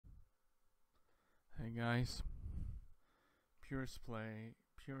Hey guys,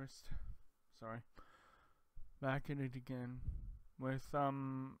 sorry, back in it again with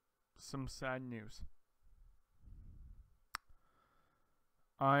some sad news.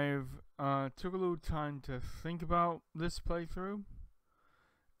 I've took a little time to think about this playthrough,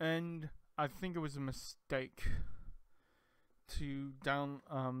 and I think it was a mistake to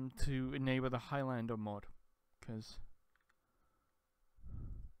enable the Highlander mod, because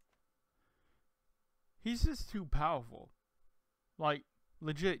he's just too powerful. Like,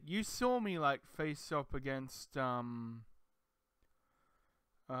 legit, you saw me like face up against like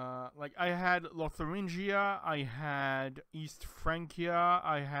I had Lotharingia, I had East Francia,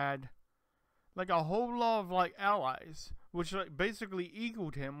 I had like a whole lot of like allies, which like basically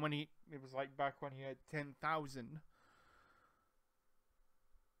equaled him when it was like back when he had 10,000.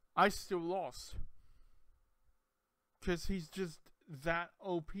 I still lost because he's just that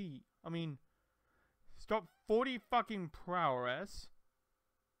OP. I mean, stop 40 fucking prowess,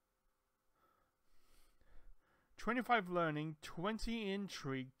 25 learning, 20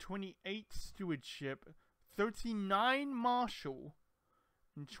 intrigue, 28 stewardship, 39 martial,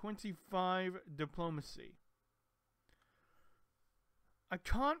 and 25 diplomacy. I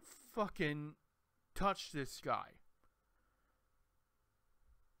can't fucking touch this guy.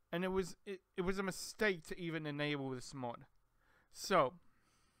 And it was a mistake to even enable this mod. So,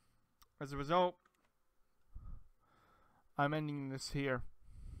 as a result, I'm ending this here.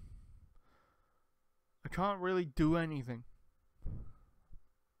 I can't really do anything.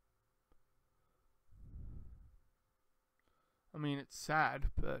 I mean, it's sad,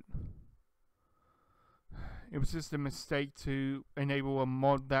 but it was just a mistake to enable a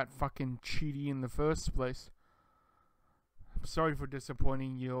mod that fucking cheaty in the first place. I'm sorry for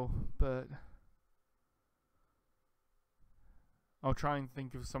disappointing you, but I'll try and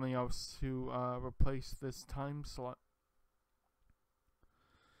think of something else to replace this time slot.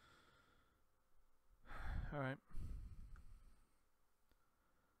 Alright.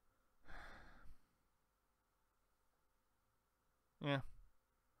 Yeah.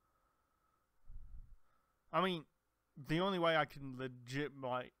 I mean, the only way I can legit,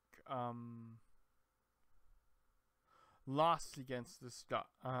 like, last against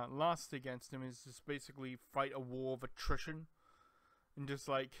him is just basically fight a war of attrition. And just,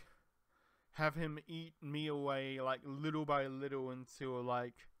 like, have him eat me away, like, little by little until,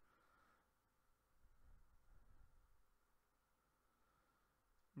 like,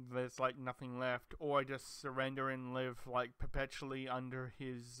 there's like nothing left, or I just surrender and live like perpetually under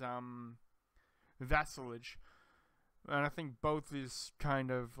his vassalage. And I think both is kind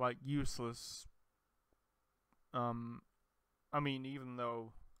of like useless. I mean, even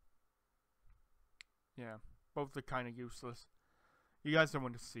though, yeah, both are kind of useless. You guys don't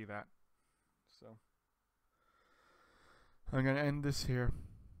want to see that, so I'm gonna end this here.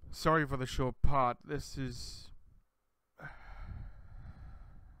 Sorry for the short part. This is,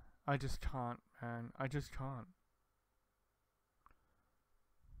 I just can't, man. I just can't.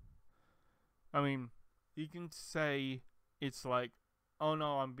 I mean, you can say it's like, oh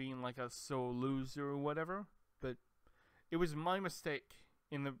no, I'm being like a sore loser or whatever, but it was my mistake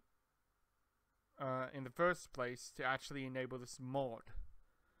in the first place to actually enable this mod.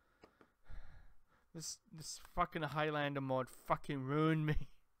 This fucking Highlander mod fucking ruined me.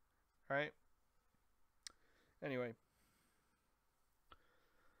 Right? Anyway.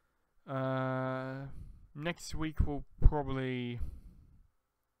 Next week I'll probably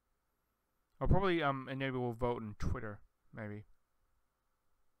enable a vote on Twitter, maybe.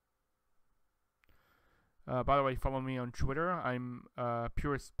 By the way, follow me on Twitter. I'm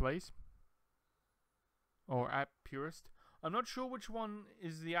Purist Blaze, or at Purist. I'm not sure which one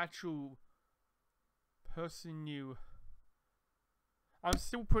is the actual person you. I'm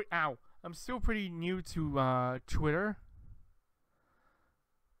still pretty new to Twitter.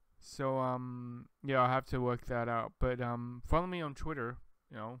 So, yeah, I'll have to work that out. But, follow me on Twitter,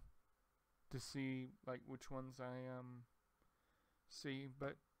 you know, to see, like, which ones I, see.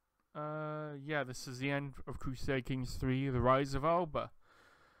 But, yeah, this is the end of Crusader Kings 3, The Rise of Alba.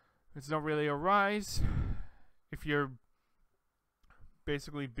 It's not really a rise if you're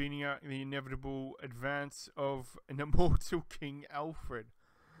basically beating out the inevitable advance of an immortal King Alfred.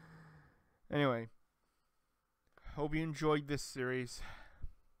 Anyway, hope you enjoyed this series.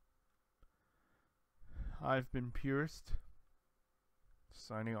 I've been Purist,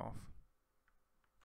 signing off.